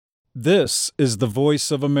This is the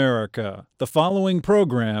voice of America. The following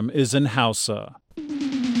program is in Hausa.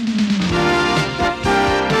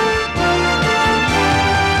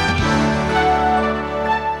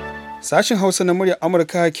 Sashen Hausa na muryar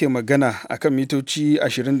Amurka ke magana akan mitoci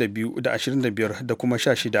 22 da 25 da kuma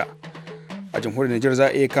 16. A jamhuriyar Nijar za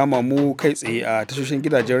a iya kama mu kai tsaye a tashoshin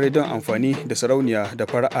gidajen rediyon amfani da sarauniya da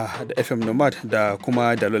fara'a da FM Nomad da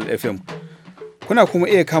kuma Dalol FM. Kuna kuma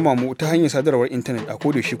iya kama mu ta hanyar sadarwar intanet a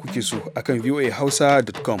kodayaushe kuke so akan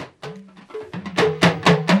voahausa.com.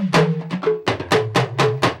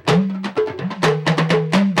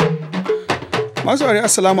 Masu are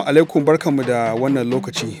assalamu alaikum barkanmu da wannan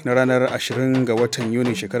lokaci na ranar 20 ga watan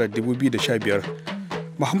Yunin shekarar 2015.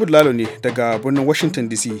 Mahmud Lalo ne daga birnin Washington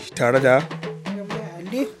DC tare da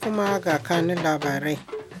Ali kuma ga kanun labarai.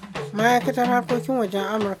 Ma'aikatar harkokin wajen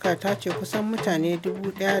Amurka ta ce kusan mutane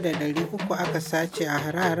 1,300 aka sace a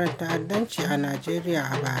hare-haren ta'addanci a Najeriya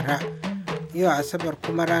a bara. Yau Asabar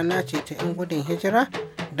kuma rana ce ta 'yan gudun hijira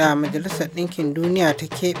da Majalisar Ɗinkin Duniya ta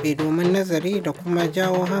keɓe domin nazari da kuma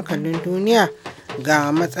jawo hankalin duniya ga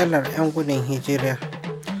matsalar 'yan gudun hijira.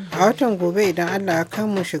 A watan gobe idan Allah ya kai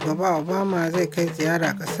mu shugaba Obama zai kai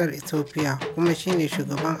ziyara ƙasar Ethiopia kuma shine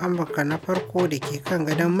shugaban Amurka na farko da ke kan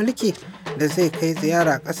gadon mulki da zai kai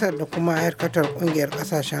ziyara ƙasar da kuma harkatar ƙungiyar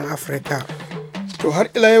ƙasashen Afirka. To har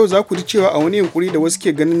ila yau za ku ji cewa a wani yunkuri da wasu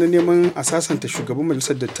ke ganin na neman a sasanta shugaban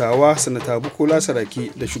majalisar dattawa sanata Bukola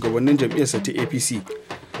Saraki da shugabannin jam'iyyarsa ta APC.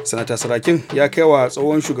 Sanata Sarakin ya kai wa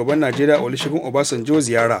tsohon shugaban Najeriya Olusegun Obasanjo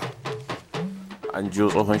ziyara. An jiyo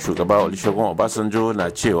tsohon shugaba Olusegun Obasanjo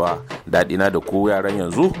na cewa daɗina da ku yaran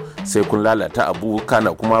yanzu sai kun lalata abu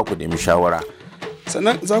kana kuma ku nemi shawara.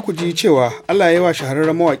 Sannan za ku ji cewa Allah ya yi wa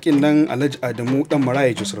shahararren mawaƙin nan Alhaji Adamu ɗan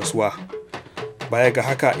Maraya Jos rasuwa. Baya ga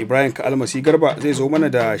haka Ibrahim Ka'almasi Garba zai zo mana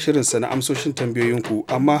da shirinsa na amsoshin tambayoyinku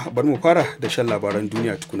amma bari mu fara da shan labaran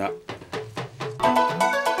duniya tukuna.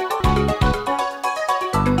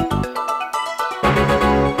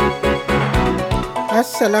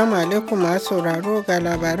 Assalamu alaikum masu sauraro ga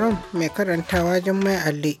labaran mai karantawa Jummai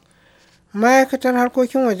Ali. Ma'aikatar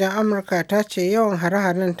harkokin wajen Amurka ta ce yawan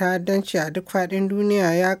hare-haren ta'addanci a duk faɗin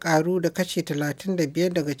duniya ya ƙaru da kashi 35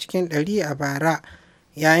 daga cikin 100 a bara,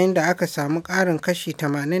 yayin da aka samu ƙarin kashi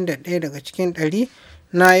 81 daga cikin 100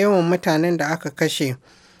 na yawan mutanen da aka kashe.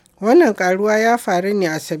 Wannan ƙaruwa ya faru ne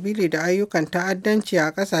a sabili da ayyukan ta'addanci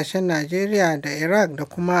a ƙasashen Najeriya da Iraq da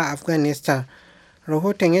kuma Afghanistan.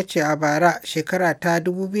 Rahoton ya ce a bara shekara ta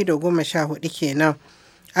 2014 kenan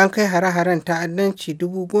an kai hare-haren ta'addanci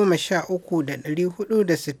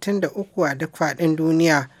 13,463 a duk faɗin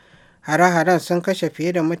duniya. Hare-haren sun kashe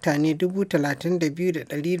fiye da mutane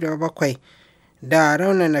 32,700 da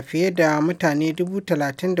raunana fiye da mutane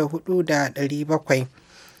 34,700.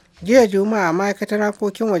 Jiya Juma'a ma'aikatar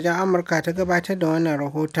harkokin wajen Amurka ta gabatar da wannan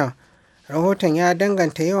rahoton. Rahoton ya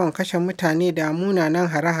danganta yawan kashe mutane da munanan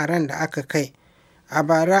hare-haren da aka kai. A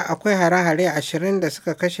bara akwai hare-hare 20 da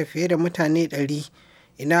suka kashe fiye da mutane 100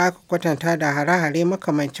 idan aka kwatanta da hare-hare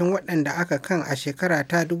makamancin waɗanda aka kan a shekara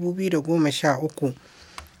ta 2013.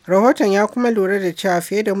 Rahoton ya kuma lura da cewa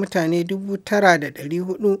fiye da mutane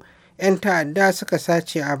 9,400 'yan ta'adda suka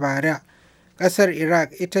sace a bara. Ƙasar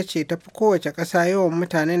Iraq ita ce ta fi kowace ƙasa yawan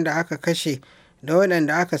mutanen da aka kashe da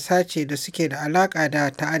waɗanda aka sace da suke da alaƙa da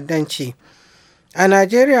ta'addanci. A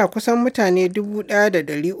Najeriya kusan mutane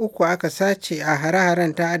 1,300 aka sace a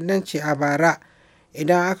hare-haren ta'addanci a bara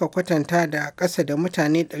idan aka kwatanta da ƙasa da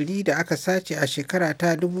mutane 100 da aka sace a shekara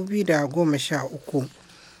ta 2013.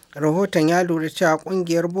 Rahoton ya lura cewa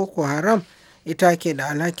ƙungiyar Boko Haram ita ke da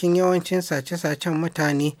alhakin yawancin sace-sacen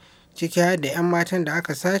mutane ciki har da 'yan matan da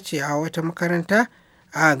aka sace a wata makaranta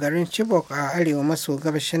a garin Chibok a arewa maso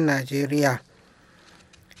gabashin Najeriya.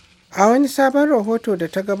 A wani sabon rahoto da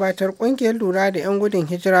ta gabatar ƙungiyar lura da 'yan gudun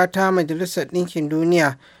hijira ta Majalisar Ɗinkin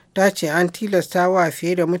Duniya ta ce an tilasta wa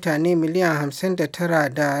fiye da mutane miliyan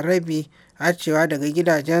 59.5 arcewa daga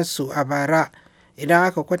gidajensu a bara idan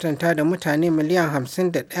aka kwatanta da mutane miliyan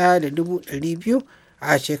 51.200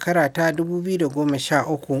 a shekara ta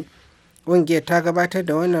 2013. Ƙungiyar ta gabatar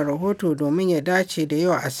da wannan rahoto domin ya dace da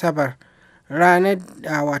yau Asabar ranar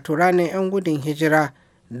 'yan gudun hijira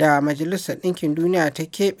da Majalisar Ɗinkin Duniya ta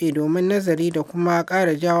keɓe domin nazari da kuma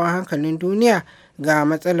ƙara jawo hankalin duniya ga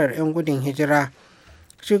matsalar 'yan gudun hijira.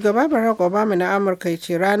 Shugaba Barack Obama na Amurka ya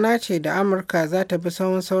ce rana ce da Amurka za ta bi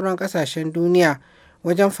sauran ƙasashen duniya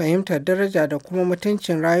wajen fahimtar daraja da kuma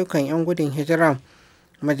mutuncin rayukan 'yan gudun hijiran.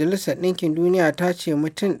 Majalisar Ɗinkin Duniya ta ce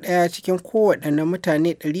mutum ɗaya cikin kowaɗanne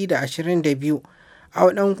mutane 122 a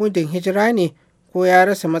ɗan gudun hijira ne ko ya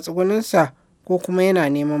rasa matsugunansa ko kuma yana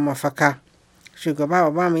neman mafaka. Shugaba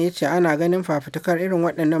Obama ya ce ana ganin fafutukar irin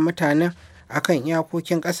waɗannan mutanen akan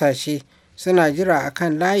iyakokin ƙasashe, suna jira a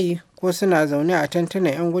kan layi ko suna zaune a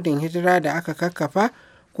tantunan 'yan gudun hijira da aka kakkafa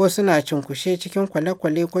ko suna cunkushe cikin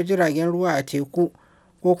kwale-kwale ko jiragen ruwa a teku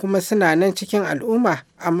ko kuma suna nan cikin al'umma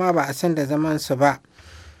amma ba a san da zamansu ba.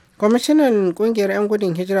 Kwamishinan ƙungiyar 'yan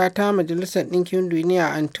gudun hijira ta Majalisar Ɗinkin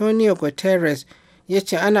Duniya Antonio Guterres ya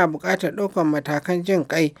ce ana buƙatar ɗaukar matakan jin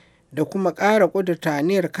ƙai da kuma ƙara ƙudurta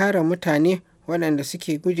aniyar kare mutane waɗanda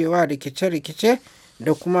suke gujewa rikice-rikice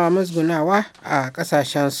da kuma musgunawa a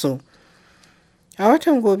ƙasashensu. A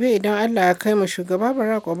watan gobe idan Allah ya kai mu, shugaba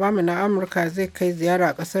Barack Obama na Amurka zai kai ziyara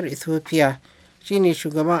a ƙasar Ethiopia. Shine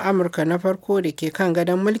shugaban Amurka na farko da ke kan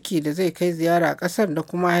gadon mulki da zai kai ziyara a ƙasar da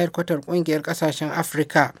kuma haikwatar ƙungiyar ƙasashen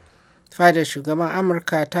Afirka. Fadar shugaban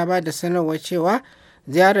Amurka ta ba da sanarwar cewa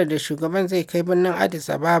ziyarar da shugaban zai kai birnin Addis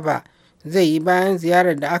Ababa zai yi bayan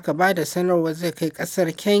ziyarar da aka ba da sanarwar zai kai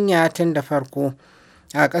ƙasar Kenya tun da farko.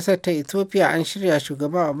 A ƙasar ta Ethiopia an shirya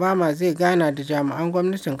shugaba Obama zai gana da jami'an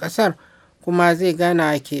gwamnatin ƙasar kuma zai gana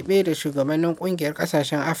a keɓe da shugabannin ƙungiyar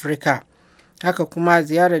ƙasashen Afirka. Haka kuma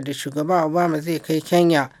ziyarar da shugaba Obama zai kai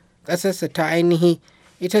Kenya, ƙasarsa ta ainihi,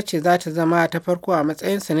 ita ce za ta zama ta farko a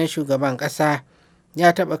matsayinsa na shugaban ƙasa.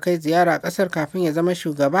 Ya taɓa kai ziyara ƙasar kafin ya zama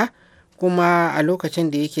shugaba kuma a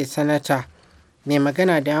lokacin da yake sanata. Mai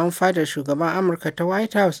magana da yawun fadar shugaban Amurka ta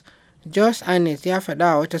White House, Josh Earnest, ya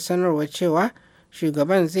faɗa a wata sanarwar cewa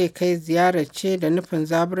shugaban zai kai ziyarar ce da nufin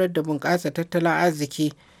zaburar da bunƙasa tattalin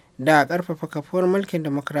arziki da ƙarfafa kafuwar mulkin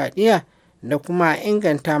demokradiyya da kuma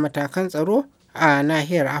inganta matakan tsaro a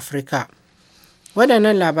nahiyar Afirka.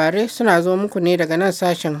 Waɗannan labarai suna zo muku ne daga nan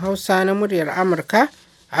sashen Hausa na muryar Amurka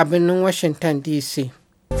a birnin Washington DC.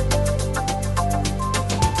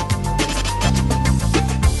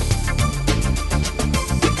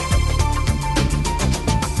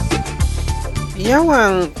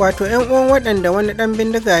 Yawan 'yan uwan waɗanda wani ɗan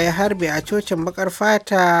bindiga ya harbe a cocin baƙar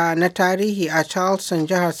fata na tarihi a Charleston,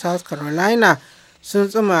 jihar South Carolina sun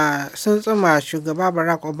tsuma shugaba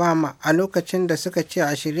Barack Obama a lokacin da suka ce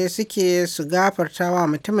a shirye suke su gafarta wa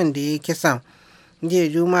mutumin da ya yi kisan. Jiya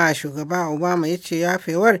Juma'a shugaba Obama ya ce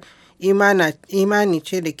yafewar imani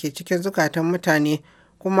ce da ke cikin zukatan mutane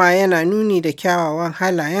kuma yana nuni da kyawawan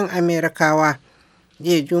halayen Amerikawa.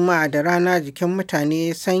 Jiya Juma'a da rana jikin mutane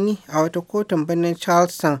ya sanyi a wata kotun birnin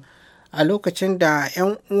Charleston a lokacin da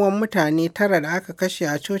 'yan uwan mutane 9 da aka kashe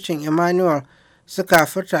a cocin Emmanuel suka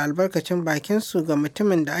furta albarkacin bakinsu ga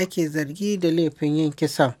mutumin da ake zargi da laifin yin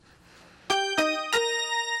kisan.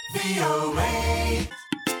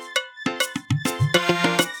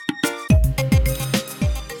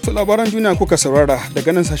 Labaran duniya kuka saurara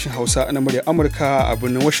daga nan sashen Hausa na murya Amurka a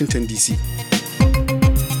birnin Washington DC.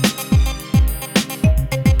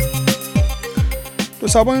 To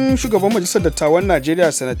sabon shugaban majalisar dattawan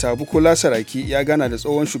Najeriya Sanata Bukola Saraki ya gana da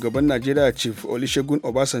tsohon shugaban Najeriya Chief Olusegun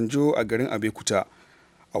Obasanjo a garin Abeokuta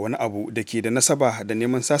a wani abu da ke da nasaba da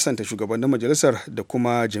neman sasanta shugabannin majalisar da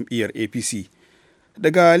kuma jam'iyyar APC.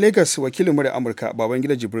 Daga Lagos, wakilin murya Amurka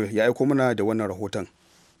Babangida Jibril ya aiko mana da wannan rahoton.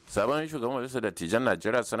 Sabon shugaban majalisar dattijan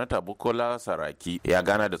Najeriya Sanata Bukola Saraki ya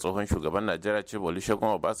gana da tsohon shugaban Najeriya Chief Olusegun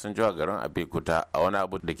Obasanjo a garin Abeokuta a wani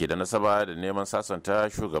abu da ke da nasaba da neman sasanta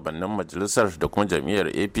shugabannin majalisar da kuma jam'iyyar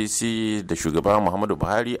APC da shugaba Muhammadu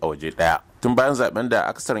Buhari a waje daya. Tun bayan zaben da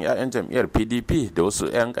akasarin 'ya'yan jam'iyyar PDP da wasu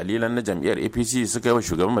 'yan kalilan na jam'iyyar APC suka yi wa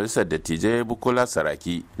shugaban majalisar dattijai Bukola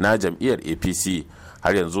Saraki na jam'iyyar APC,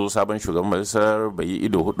 har yanzu sabon shugaban majalisar bai yi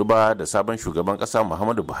ido hudu ba da sabon shugaban kasa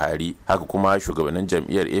Muhammadu Buhari. Haka kuma shugabannin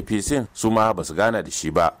jam'iyyar APC su ma ba su gana da shi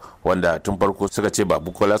ba, wanda tun farko suka ce ba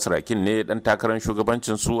Bukola Sarakin ne dan takarar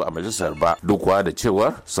shugabancin su a majalisar ba, duk kuwa da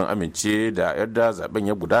cewar sun amince da yadda zaben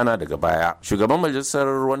ya gudana daga baya. Shugaban majalisar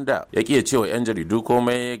wanda ya ƙi cewa 'yan jaridu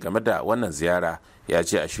komai game da wannan ziyara ya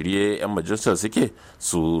ce a shirye 'yan majalisar suke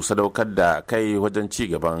su sadaukar da kai wajen ci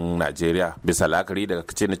gaban Najeriya bisa la'akari daga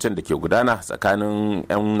kace-nacen da ke gudana tsakanin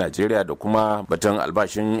 'yan Najeriya da kuma batun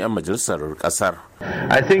albashin 'yan majalisar kasar.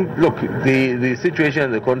 I think, look, the situation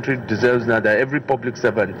in the country deserves now that every public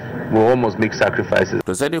servant will almost make sacrifices.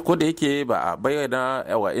 To sai dai ko da yake ba a bayyana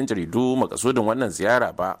yawa 'yan jaridu makasudin wannan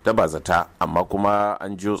ziyara ba ta bazata, amma kuma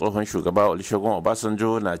an jiyo tsohon shugaba Olusegun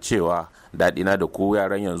Obasanjo na cewa daɗina da ku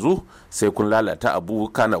yaran yanzu sai kun lalata abu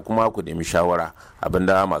kana kuma ku nemi shawara,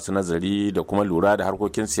 abinda masu nazari da kuma lura da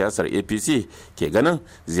harkokin siyasar APC ke ganin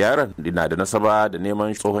ziyarar na da nasaba da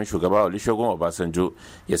neman tsohon shugaba Olusegun Obasanjo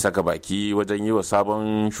ya saka baki wajen yi wa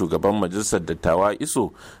sabon shugaban majalisar dattawa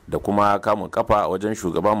iso da kuma kamun kafa a wajen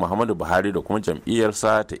shugaban Muhammadu Buhari da kuma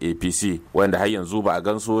jam'iyyarsa ta APC, wanda har yanzu ba a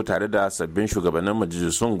gansu tare da sabbin shugabannin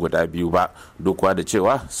majalisun guda biyu ba, duk da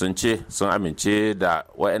cewa sun ce sun amince da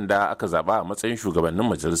waɗanda aka zaba a matsayin shugabannin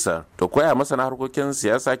majalisar. To koya masana harkokin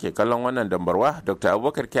siyasa ke kallon wannan dambarwa? Dr.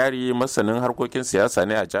 Abubakar Kyari masanin harkokin siyasa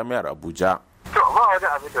ne a Jami'ar Abuja. To ba wani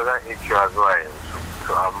abin da za a iya cewa zuwa yanzu.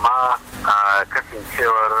 To amma a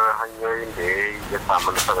kasancewar hanyoyin da ya samu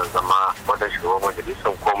nasarar zama wadda shugaban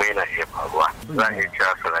majalisar komai yana iya faruwa. Za a iya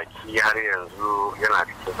cewa saraki har yanzu yana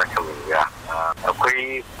cikin tsakan wuya.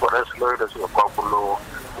 Akwai waɗansu lauyoyi da suka kwakulo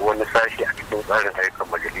wani sashi a cikin tsarin ayyukan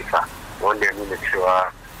majalisa wanda ya nuna cewa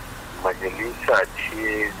majalisa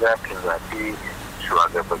ce za ta zaɓi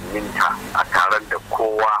shugabanninta a taron da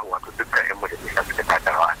kowa wato dukkan 'yan majalisa suka taka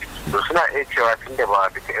rawa a ciki. To suna iya cewa tun da ba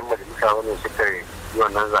duka 'yan majalisa wani suka yi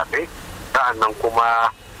wannan zaɓe, sa'annan kuma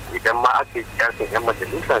idan ma aka yi kiyasin 'yan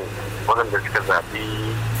majalisan waɗanda suka zaɓi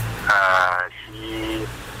shi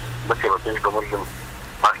mataimakin shugaban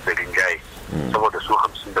masu da rinjaye saboda su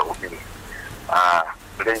 54 ne.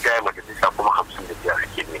 Rinjaye majalisa kuma 55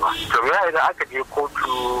 ake nema. To ya idan aka je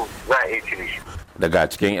kotu za a iya cire shi. Daga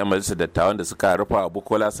cikin 'yan majalisar dattawan da suka rufa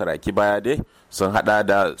Bukola Saraki baya dai sun hada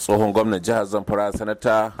da tsohon gwamnan jihar Zamfara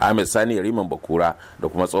sanata Ahmed Sani Riman Bakura da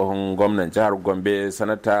kuma tsohon gwamnan jihar Gombe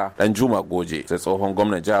sanata Danjuma Goje, sai tsohon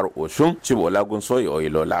gwamnan jihar Oshun Chibo Olagunsoyi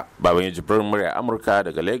Oyilola. Baban Jibrin murya Amurka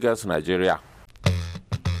daga Lagos, Nigeria.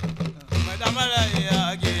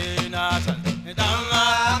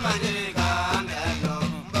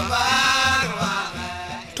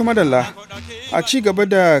 Madalla, a ci gaba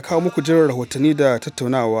da kawo muku jiran rahotanni da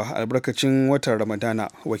tattaunawa albarkacin watan Ramadana,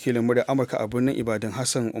 wakilin murya Amurka a birnin Ibadan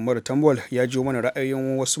Hassan Umar Tambol ya jiyo mana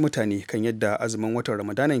ra'ayoyin wasu mutane kan yadda azumin watan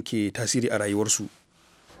Ramadanan ke tasiri a rayuwarsu.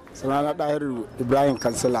 Sunana Ɗahiru Ibrahim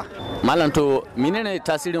Kansila. Malam, to menene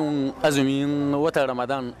tasirin azumin watan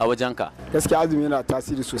Ramadan a wajenka? Gaskiya azumi yana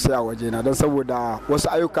tasiri sosai a wajena don saboda wasu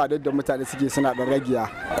ayyuka da mutane suke suna da ragiya,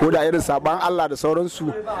 ko da irin saban Allah da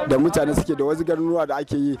sauransu da mutane suke da wasu garuruwa da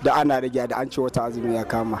ake yi da ana ragiya da an ce wata azumi ya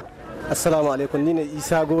kama. Assalamu alaikum, ni ne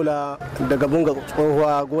Isa Gola daga Bunga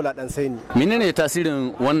tsohuwa Gola dan Saini. Menene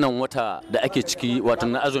tasirin wannan wata da ake ciki wato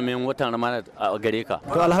na azumin watan Ramadan a gare ka?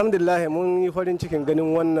 To alhamdulillah mun yi farin cikin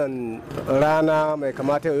ganin wannan rana mai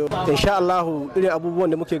kamata yau. Insha Allah irin abubuwan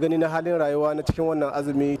da muke gani na halin rayuwa na cikin wannan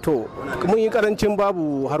azumi, to mun yi karancin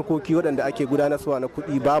babu harkoki waɗanda ake gudanarwa na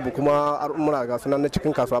kuɗi, babu kuma al'umma ga sunan na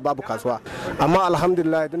cikin kasuwa, babu kasuwa. Amma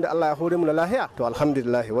alhamdulillah tunda Allah ya hore mu na lahiya, to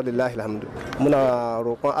alhamdulillah walillahi alhamdu. Muna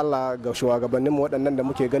roƙon Allah ga shugabannin mu waɗannan da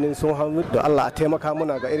muke ganin sun hannu da Allah a taimaka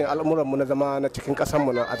muna ga irin al'amuran mu na zama na cikin ƙasar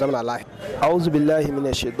mu na a zamana lahi. A'udhu billahi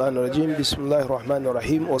minash shaitanir rajim. Bismillahir rahmanir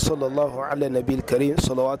rahim. Wa sallallahu ala nabiyil karim.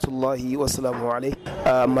 Salawatullahi wa salamuhu alayhi.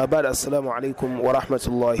 Amma ba'd, assalamu alaikum wa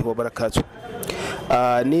rahmatullahi wa barakatuh.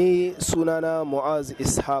 Ni sunana Mu'az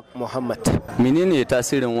Ishaq Muhammad. Menene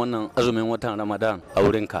tasirin wannan azumin watan Ramadan a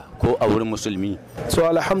wurinka ko a wurin musulmi? So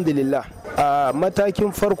alhamdulillah,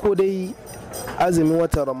 matakin farko dai azumin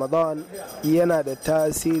watan Ramadan yana da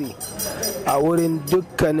tasiri a wurin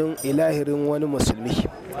dukkanin ilahirin wani musulmi,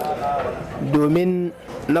 domin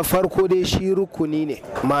na farko dai shi rukuni ne,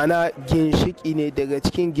 ma'ana ginshiki ne daga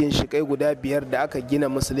cikin ginshikai guda 5 da aka gina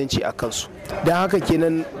musulunci a kansu. Don haka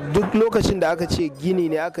kenan duk lokacin da aka ce gini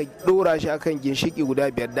ne aka dora shi akan ginshiki guda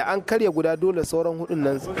 5, da an karya guda dole sauran hudun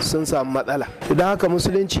nan sun samu matsala. Don haka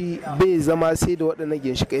musulunci bai zama sai da waɗannan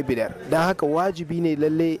ginshikai 5. Don haka wajibi ne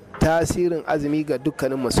lalle tasirin azumi ga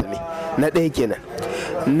dukkanin musulmi. Na ɗaya kenan.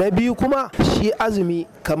 Na biyu kuma shi azumi,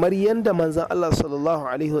 kamar yadda manzon Allah sallallahu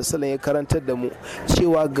alaihi wasallam ya karantar da mu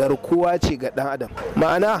cewa garkuwa ce ga ɗan adam,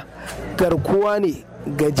 ma'ana garkuwa ne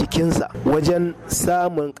ga jikinsa wajen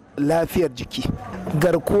samun lafiyar jiki,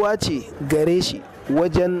 garkuwa ce gare shi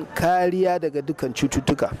wajen kariya daga dukkan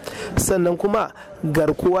cututtuka, sannan kuma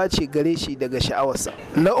garkuwa ce gare shi daga sha'awarsa.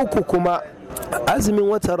 Na uku kuma azumin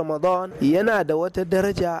watan Ramadan yana da wata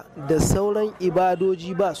daraja da sauran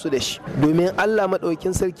ibadoji ba su da shi, domin Allah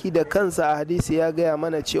maɗaukin sarki da kansa a hadisi ya gaya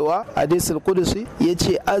mana cewa, hadisul kudusi ya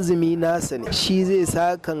ce azumi nasa ne, shi zai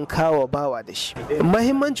sa kan kawo bawa da shi.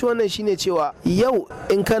 Mahimmanci wannan shine cewa yau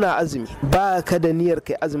in kana azumi ba ka da niyyar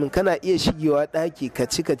kai azumin, kana iya shigewa ɗaki ka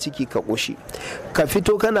cika ciki ka ƙoshi, ka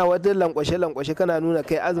fito kana wata lankwashe kana nuna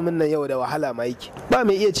kai azumin nan yau da wahala ma yake, ba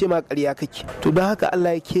mai iya ce ma ƙarya kake. To don haka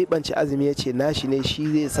Allah ya keɓance azumi ya ce nashi ne, shi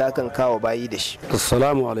zai sa kan kawo bayi da shi.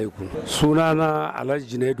 Assalamu alaikum, sunana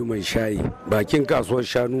Alhaji Junaidu mai shayi, bakin kasuwar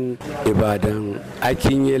shanu Ibadan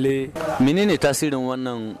Akinyele. Menene tasirin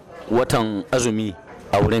wannan watan azumi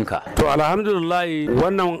a wurinka? To alhamdulillah,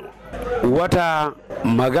 wannan wata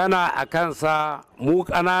magana a kansa mu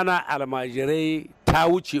ƙanana almajirai ta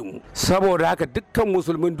wuce mu, saboda haka dukkan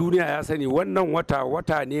musulmin duniya ya sani wannan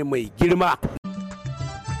wata ne mai girma.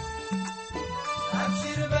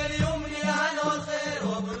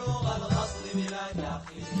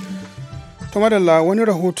 To madalla, wani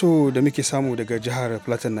rahoto da muke samu daga jihar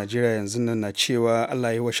Plateau Najeriya yanzu nan na cewa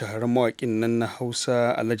Allah ya wa shahararren mawaƙin nan na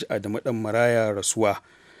Hausa Alhaji Adamu Dan Maraya rasuwa.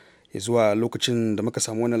 Ya zuwa lokacin da muka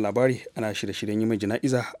samu wannan labari ana shirye-shiryen yi mai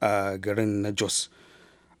jana'iza a garin na Jos.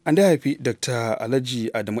 An da haifi Dr. Alhaji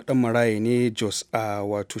Adamu Dan Maraya ne Jos a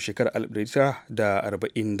wato shekarar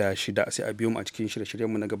 1946, sai a biyo mu a cikin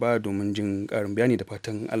shirye-shiryenmu na gaba domin jin ƙarin bayani da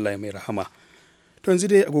fatan Allah ya mai rahama. To yanzu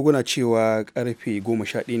dai agogo na cewa karfe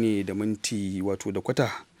 11 ne da minti wato da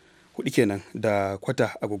kwata 4 kenan da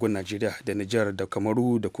kwata agogon Najeriya da Nijar da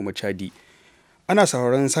Kamaru da kuma Chadi. Ana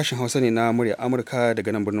sauraron sashen Hausa ne na murya Amurka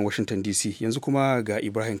daga nan birnin Washington DC. Yanzu kuma ga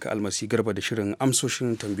Ibrahim Kalmasi Garba da shirin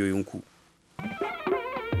amsoshin tambayoyinku.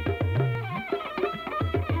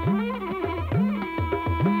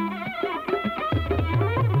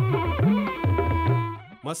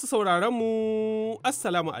 Masu sauraron mu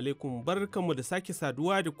Assalamu alaikum, barkanmu da sake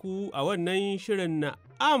saduwa da ku a wannan shirin na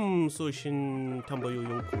amsoshin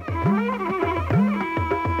tambayoyinku.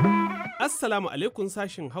 Assalamu alaikum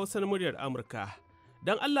sashin Hausa na muryar Amurka.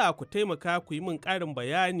 Don Allah ku taimaka ku yi min ƙarin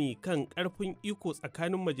bayani kan ƙarfin iko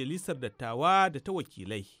tsakanin majalisar dattawa da ta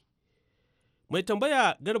wakilai. Mai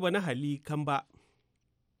tambaya Garba na Hali Kamba.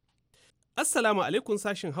 Assalamu alaikum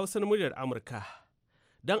sashin Hausa na muryar Amurka.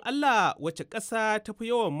 Don Allah wace ƙasa tafi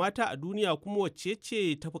yawan mata a duniya kuma wacce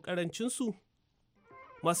ce tafi ƙarancinsu?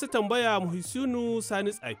 Masu tambaya Muhsinu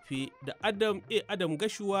Sani Tsafe da Adam Adam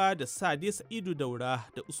Gashuwa da Sade Sa'idu Daura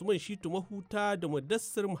da Usman Shitu Mahuta da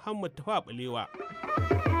Mudassir Muhammad Tafa Balewa.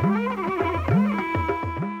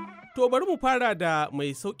 To bari mu fara da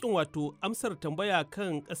mai sauƙin wato amsar tambaya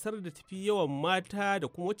kan ƙasar da tafi yawan mata da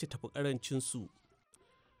kuma wacce tafi ƙarancinsu.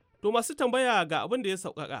 To masu tambaya ga abin da ya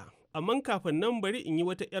sauƙaƙa. Amma kafin nan bari in yi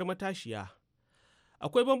wata 'yar matashiya.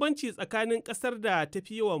 Akwai bambanci tsakanin ƙasar da ta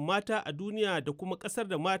fi yawan mata a duniya da kuma ƙasar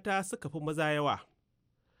da mata suka fi maza yawa.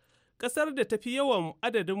 Ƙasar da ta fi yawan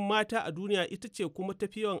adadin mata a duniya ita ce kuma ta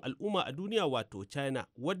fi yawan al'umma a duniya wato China,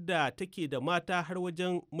 wadda take da mata har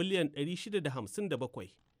wajen miliyan 657.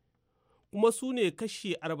 Kuma su ne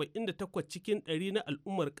kashi 48 cikin 100 na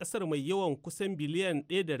al'ummar ƙasar mai yawan kusan biliyan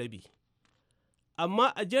 1.5.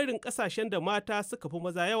 Amma a jerin ƙasashen da mata suka fi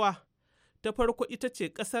maza yawa, ta farko ita ce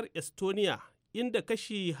ƙasar Estonia, inda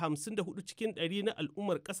kashi 54 cikin 100 na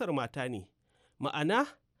al'ummar ƙasar mata ne. Ma'ana,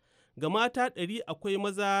 ga mata 100 akwai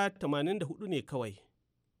maza 84 ne kawai.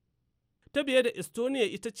 Ta biye da Estonia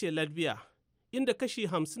ita ce Latvia, inda kashi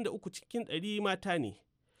 53 cikin 100 mata ne.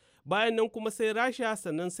 Bayan nan kuma sai Rasha,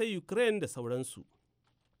 sannan sai Ukraine da sauransu.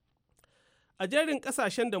 A jerin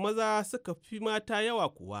ƙasashen da maza suka fi mata yawa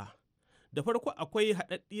kuwa, da farko akwai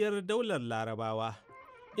haɗaɗɗiyar daular Larabawa,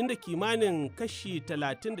 inda kimanin kashi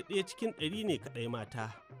 31 cikin 100 ne kaɗai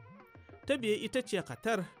mata. Ta biye ita ce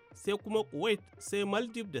Qatar, sai kuma Kuwait, sai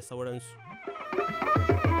Maldives da sauransu.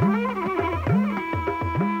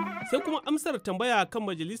 Sai kuma amsar tambaya kan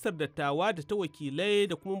majalisar dattawa da ta wakilai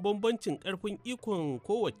da kuma bambancin ƙarfin ikon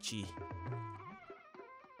kowace.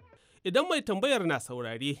 Idan mai tambayar na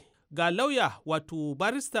saurare, ga lauya wato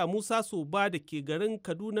barista Musa Soba da ke garin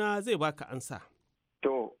Kaduna zai baka ansa.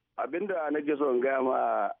 To, abinda nake so in gaya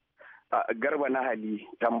ma Garba na Hali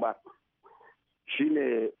Tamba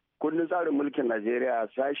shine kundin tsarin mulkin Najeriya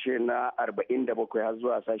sashe na 47 har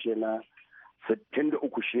zuwa sashe na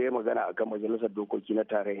 63 shi ya magana akan majalisar dokoki na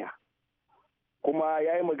tarayya. Kuma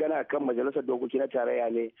ya yi magana akan majalisar dokoki na tarayya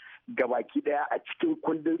ne gabaki daya a cikin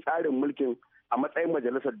kundin tsarin mulkin a matsayin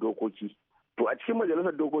majalisar dokoki. To a cikin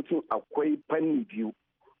majalisar dokokin akwai fanni biyu,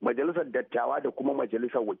 majalisar dattawa da kuma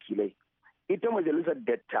majalisar wakilai. Ita majalisar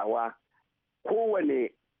dattawa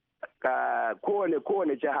kowane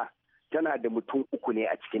jiha tana da mutum 3 ne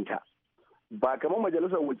a cikinta. Ba kamar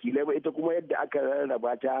majalisar wakilai ba, ita kuma yadda aka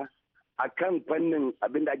rarraba ta a kan fannin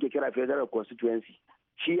abin da ake kira federal constituency,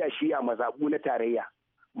 shiya mazaɓu na tarayya.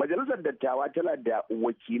 Majalisar dattawa tana da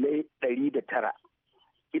wakilai 109.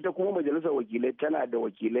 Ita kuma majalisar wakilai tana da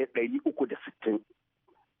wakilai 360.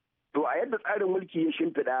 To a yadda tsarin mulki ya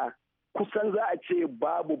shimfiɗa, kusan za a ce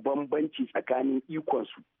babu bambanci tsakanin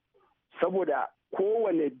ikonsu, saboda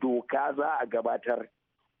kowane doka za a gabatar.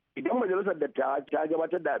 Idan majalisar dattawa ta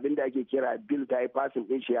gabatar da abin da ake kira bill ta yi fasin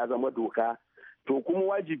ɗin shi ya zama doka, to kuma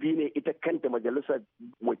wajibi ne ita kanta majalisar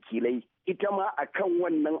wakilai ita ma akan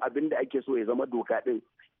wannan abin da ake so ya zama doka ɗin,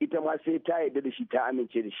 ita ma sai ta yarda da shi, ta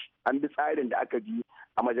amince da shi. An bi tsarin da aka bi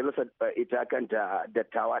a majalisar ita kanta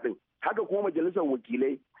dattawa ɗin. Haka kuma majalisar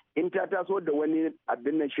wakilai in ta taso da wani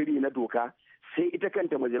abin nan shiri na doka sai ita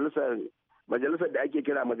kanta majalisar da ake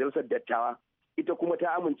kira majalisar dattawa ita kuma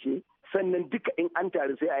ta amince, sannan duka in an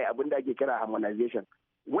taru sai a yi abin da ake kira harmonization.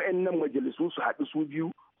 Wa'annan majalisu su haɗu su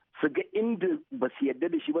biyu su ga inda ba su yarda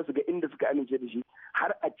da shi ba, su ga inda suka amince da shi,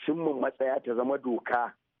 har a cimma matsaya ta zama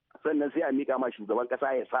doka, sannan sai a miƙa ma shugaban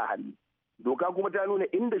ƙasa ya sa hannu. Doka kuma ta nuna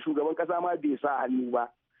inda shugaban ƙasa ma bai sa hannu ba,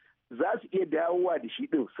 za su iya dawowa da shi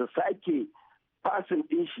ɗin su sake fasin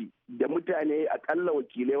ɗin shi da mutane akalla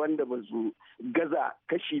wakilai wanda ba su gaza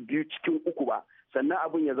kashi 2 cikin 3 ba, sannan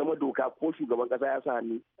abin ya zama doka ko shugaban ƙasa ya sa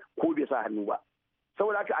hannu ko bai sa hannu ba.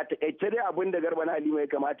 Saboda haka a taƙaice dai abin da Garba na Halima ya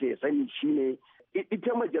kamata ya sani shine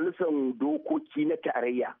ita majalisar dokoki na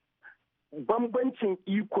tarayya bambancin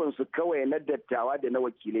ikonsu kawai na dattawa da na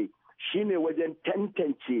wakilai shine wajen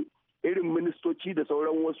tantance irin ministoci da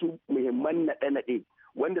sauran wasu muhimman naɗe-naɗe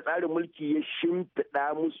wanda tsarin mulki ya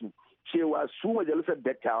shimfiɗa musu cewa su majalisar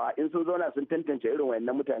dattawa in sun zauna sun tantance irin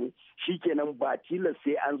wayannan mutane shikenan ba tilas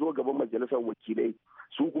sai an zo gaban majalisar wakilai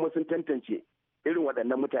su kuma sun tantance irin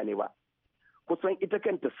waɗannan mutane ba. Kusan ita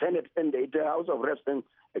kanta Senate ɗin da ita House of Reps ɗin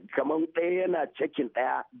kamar ɗaya yana cekin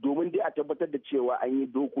ɗaya domin dai a tabbatar da cewa an yi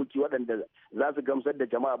dokoki waɗanda za su gamsar da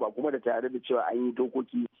jama'a ba kuma da tare da cewa an yi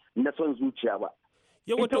dokoki na son zuciya ba.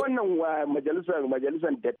 Ita wannan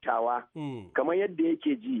majalisar dattawa kamar yadda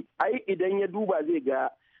yake ji, ai idan ya duba zai ga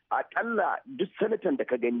akalla duk sanatan da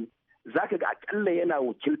ka gani za ka ga akalla yana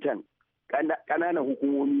wakiltan ƙananan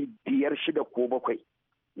hukumomi 5, 6 ko 7,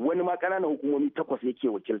 wani ma ƙananan hukumomi 8 yake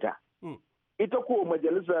wakilta. Ita ko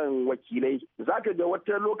majalisar wakilai za ka ga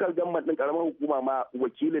wata lokal government ɗin ƙaramar hukuma ma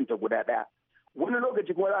wakilinta guda ɗaya. Wani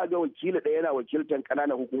lokaci kuma za ga wakili ɗaya yana wakiltan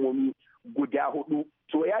ƙananan hukumomi guda 4.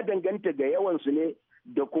 To ya danganta ga yawansu ne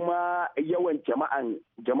da kuma yawan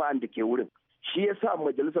jama'an da ke wurin. Shi ya sa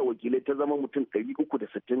majalisar wakilai ta zama mutum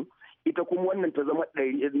 360, ita kuma wannan ta zama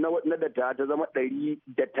na dattawa ta zama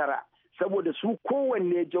 109, saboda su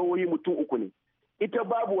kowanne jihohi mutum 3 ne. Ita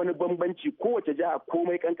babu wani bambanci, kowace jiha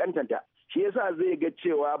komai kankantanta. Shi yasa zai ga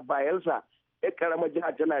cewa Bayelsa ya karamar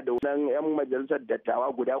jiha tana da wannan 'yan majalisar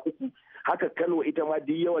dattawa guda 3, haka Kano ita ma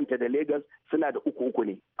duk yawanta da Lagos suna da 3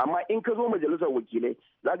 ne. Amma in ka zo majalisar wakilai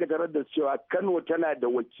za ka tarar da cewa Kano tana da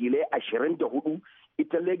wakilai 24,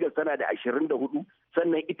 ita Lagos tana da 24,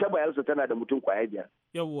 sannan ita Bayelsa tana da mutum kwaya 5.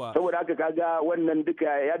 Yawwa. Saboda haka kaga wannan duka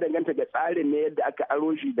ya danganta ga tsarin ne yadda aka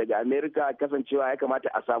aro shi daga Amerika, kasancewa ya kamata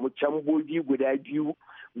a samu cambobi guda 2,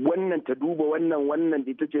 wannan ta duba wannan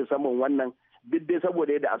ita ce saman wannan, duk dai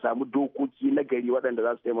saboda yadda a samu dokoki na gari waɗanda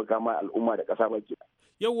za su taimaka ma al'umma da ƙasa baki.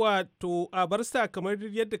 Yawwa, to a barsta kamar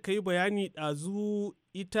yadda ka yi bayani ɗazu,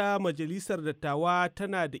 ita majalisar dattawa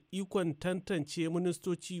tana da ikon tantance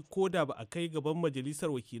ministoci ko da ba a kai gaban majalisar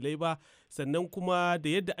wakilai ba, sannan kuma da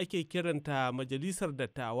yadda ake kiranta majalisar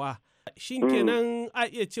dattawa. Shin kenan a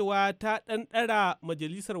iya cewa ta ɗanɗara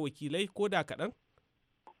majalisar wakilai ko da kaɗan?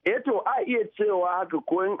 To a iya cewa haka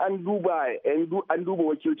ko in an duba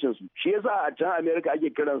wakilcinsu. Shi yasa a can America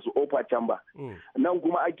ake kiransu upper chamber, nan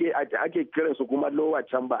kuma ake kiransu kuma lower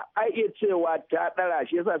chamber. A iya cewa ta ɗara,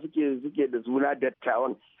 shi yasa suke da suna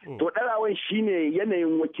dattawan. To ɗarawan shine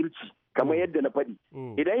yanayin wakilci kamar yadda na faɗi.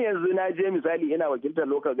 Idan yanzu na je misali ina wakiltar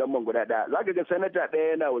local government guda ɗaya, zaka ga sanata ɗaya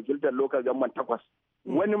yana wakiltar local government 8,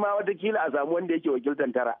 wani ma watakila a samu wanda yake wakiltar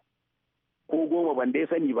 9 ko 10, ban dai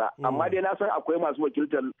sani ba, amma dai na san akwai masu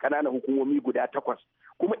wakiltar ƙananan hukumomi guda 8,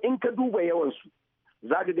 kuma in ka duba yawansu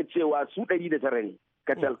za ka ga cewa su 109 ne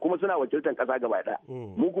kacal, kuma suna wakiltar ƙasa gaba ɗaya.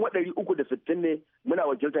 Mu kuma 360 ne muna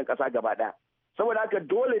wakiltar ƙasa gaba ɗaya. Saboda haka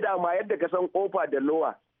dole dama yadda ka san ofa da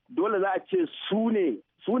lowa, dole za a ce su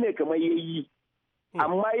ne kamar yayi,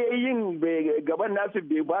 amma yayin gaban nasu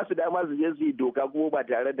bai ba su dama su je su yi doka kuma ba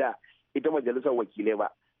tare da ita majalisar wakilai ba.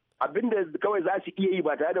 Abinda kawai za su iya yi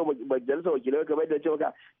ba tare da majalisar wakilai kamar da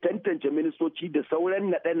cewa tantance ministoci da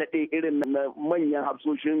sauran naɗe-naɗe irin na manyan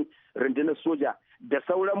hafsoshin rundunar soja da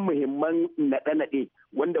sauran muhimman naɗe-naɗe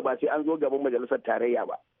wanda ba sai an zo gaban majalisar tarayya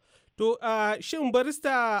ba. To, shin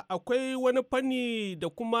barista akwai wani fanni da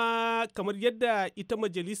kuma kamar yadda ita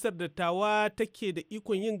majalisar dattawa take da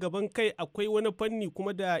ikon yin gaban kai, akwai wani fanni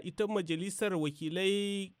kuma da ita majalisar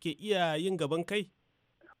wakilai ke iya yin gaban kai?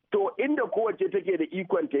 To inda kowace take da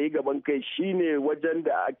ikon ta yi gaban kai shine wajen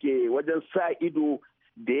sa ido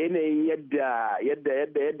da yanayin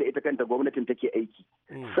yadda ita kanta gwamnatin take aiki.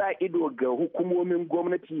 Sa ido ga hukumomin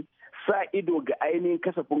gwamnati, sa ido ga ainihin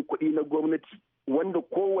kasafin kuɗi na gwamnati, wanda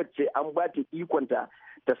kowace an ba ta ikonta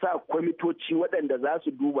ta sa kwamitoci waɗanda za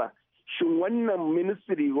su duba shin wannan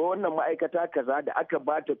ministry ko wannan ma'aikata kaza da aka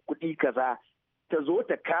ba ta kuɗi kaza ta zo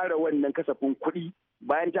ta kare wannan kasafin kuɗi.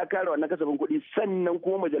 Bayan ta kare wannan kasafin kuɗi, sannan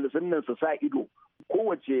kuma majalisun nan su sa ido,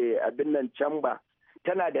 kowace abin nan camba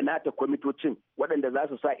tana da nata kwamitocin waɗanda za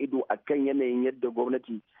su sa ido a kan yanayin yadda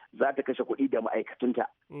gwamnati za ta kashe kuɗi da ma'aikatunta.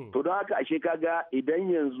 To don haka ashe kaga idan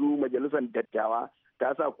yanzu majalisar dattawa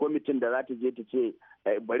ta sa kwamitin da za ta je ta ce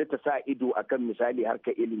bari ta sa ido akan misali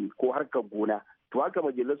harkar ilimi ko harkar gona, to haka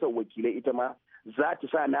majalisar wakilai ita ma za ta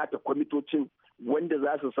sa nata kwamitocin wanda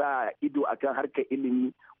za su sa ido akan harkar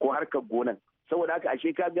ilimi ko harkar gonan. Saboda haka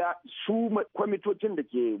ashe kaga su kwamitocin da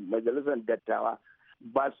ke majalisar dattawa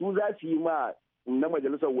ba su za su yi ma na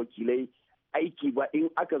majalisar wakilai aiki ba in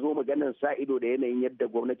aka zo maganar sa ido da yanayin yadda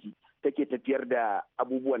gwamnati take tafiyar da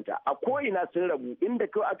abubuwanta. A ko'ina sun rabu, inda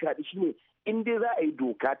kawai aka haɗu shine in dai za a yi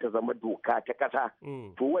doka ta zama doka ta ƙasa.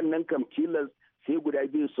 To wannan kam tilas sai guda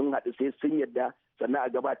biyu sun haɗu sai sun yadda sannan a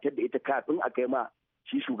gabatar da ita kafin a kai ma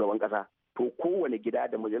shi shugaban ƙasa. To kowane gida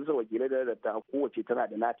da majalisar wakilai da ta kowace tana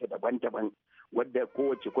da nata daban-daban, wadda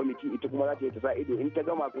kowace kwamiti ita kuma za ta yi ta sa ido, in ta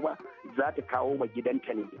gama kuma za ta kawo ma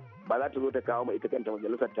gidanta ne, ba za ta zo ta kawo ma ita kanta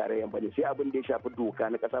majalisar tarayyan ba ne, sai abin da ya shafi doka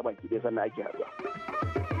na ƙasa baki ɗaya sannan ake haɗuwa.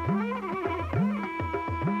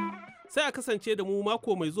 Sai a kasance da mu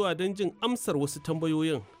mako mai zuwa don jin amsar wasu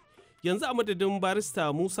tambayoyin. Yanzu a madadin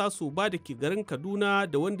barista Musa Soba da ke garin Kaduna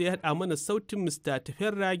da wanda ya haɗa mana sautin Mr.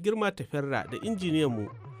 Tafera Girma Tafera da injiniyan mu.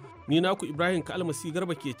 Ni naku Ibrahim Kalmasi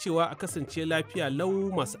Garba ke cewa a kasance lafiya lau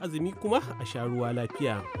masu azumi kuma a sha ruwa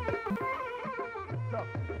lafiya.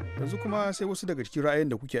 Yanzu kuma sai wasu daga cikin ra'ayin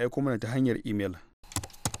da kuke aiko mana ta hanyar imel.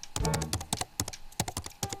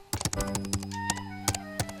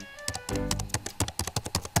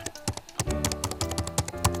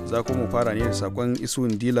 Za mu fara ne da sakon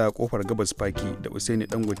Isuhun Dila kofar Gabas Faki da Usaini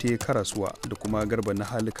Dangote Karasuwa da kuma Garba na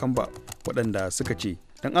Hali Kamba waɗanda suka ce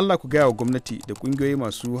dan Allah ku gaya wa gwamnati da kungiyoyi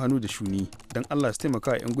masu hannu da shuni dan Allah su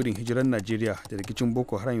taimaka 'yan gudun hijiran Najeriya da rikicin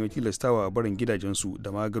Boko Haram ya tilastawa barin gidajensu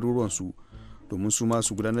da ma garuruwansu domin su ma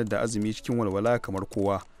su gudanar da azumi cikin walwala kamar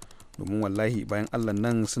kowa, domin wallahi bayan Allah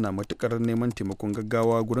nan suna matukar neman taimakon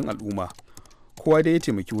gaggawa gurin al'umma. Kowa dai ya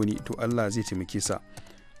taimaki wani to Allah zai taimake sa.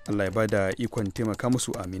 Allah ya bada ikon taimaka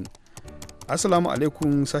musu, amin. Assalamu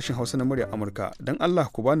alaikum sashin Hausa na murya Amurka, dan Allah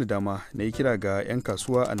ku bani dama na yi kira ga 'yan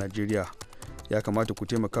kasuwa a Najeriya. Ya kamata ku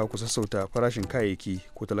taimaka ku sassauta farashin kayayyaki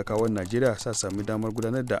ko talakawan Najeriya sa sami damar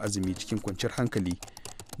gudanar da azumi cikin kwanciyar hankali.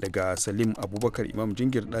 Daga Salim Abubakar Imam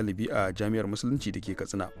Jingir, ɗalibi a Jami'ar Musulunci da ke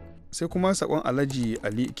Katsina. Sai kuma sakon Alhaji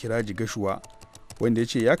Ali Kiraji Gashuwa wanda ya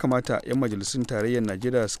ce ya kamata 'yan majalisun tarayyar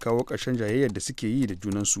Najeriya su kawo ƙarshen jayayyar da suke yi da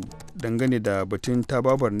junansu dangane da batun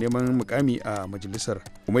tababar neman mukami a majalisar.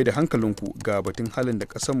 Ku mai da hankalinku ga batun halin da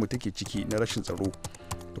ƙasarmu take ciki na rashin tsaro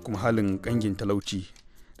da kuma halin ƙangin talauci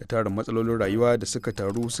da tarin matsalolin rayuwa da suka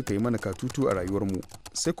taru suka yi mana katutu a rayuwarmu.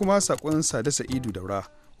 Sai kuma sakon Sada Sa'idu Daura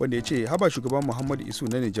wanda ya ce haba shugaban Muhammadu Isu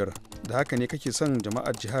na Nijar, da haka ne kake son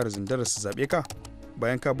jama'ar jihar Zindar su zaɓe ka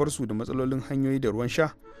bayan ka bar su da matsalolin hanyoyi da ruwan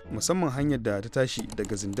sha, musamman hanyar da ta tashi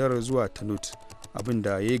daga Zindar zuwa Tanut, abin da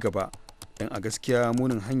ya yi gaba don a gaskiya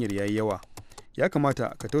munin hanyar ya yi yawa. Ya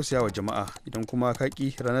kamata ka tausaya wa jama'a, idan kuma ka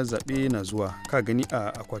ƙi ranar zaɓe na zuwa ka gani a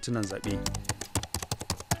akwatunan zaɓe.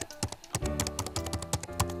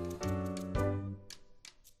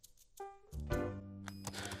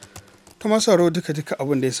 ta masu haro duka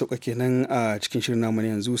abin da ya sauka kenan a cikin shirin namu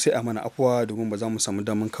yanzu, sai a mana afuwa domin ba za mu samu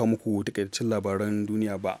damar kawo muku takaitaccen labaran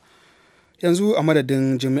duniya ba. Yanzu a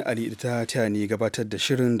madadin Jimmy Ali da ta taya ni gabatar da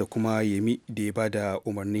shirin da kuma Yemi da ya bada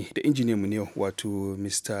umarni da injiniyan mu ne wato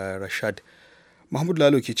Mr. Rashad. Mahmud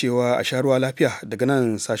Lalo ke cewa a sha ruwa lafiya daga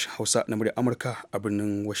nan sashen Hausa na murya Amurka a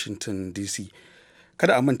birnin Washington DC.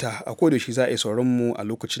 Kada a manta a kodayaushe za a yi sauran mu a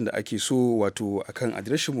lokacin da ake so, wato akan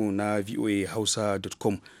adireshinmu na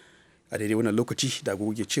voahausa.com. a daidai wannan lokaci da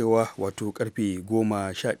agogo ke cewa wato karfe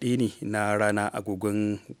 11 ne na rana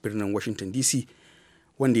agogon birnin Washington DC,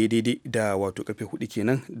 wanda ya daidai da wato karfe 4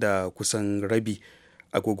 kenan da kusan rabi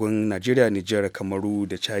agogon Najeriya, Nijar, Kamaru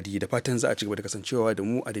da Chadi. Da fatan za a ci gaba da kasancewa da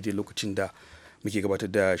mu a daidai lokacin da muke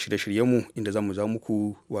gabatar da shirye-shiryenmu, inda za mu za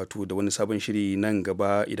muku wato da wani sabon shiri nan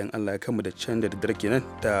gaba idan Allah ya kama da can da daddare kenan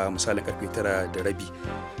da misalin karfe 9 da rabi.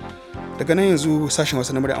 Daga nan yanzu sashen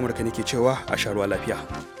Hausa na murya Amurka ne ke cewa a sha ruwa lafiya.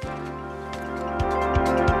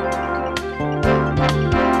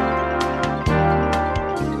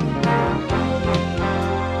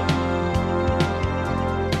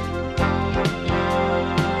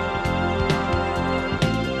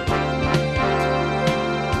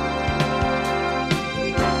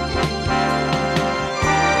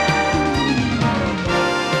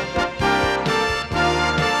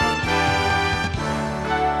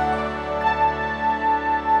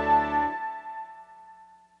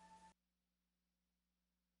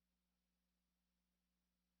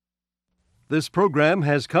 This program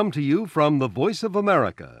has come to you from the Voice of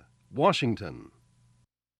America, Washington.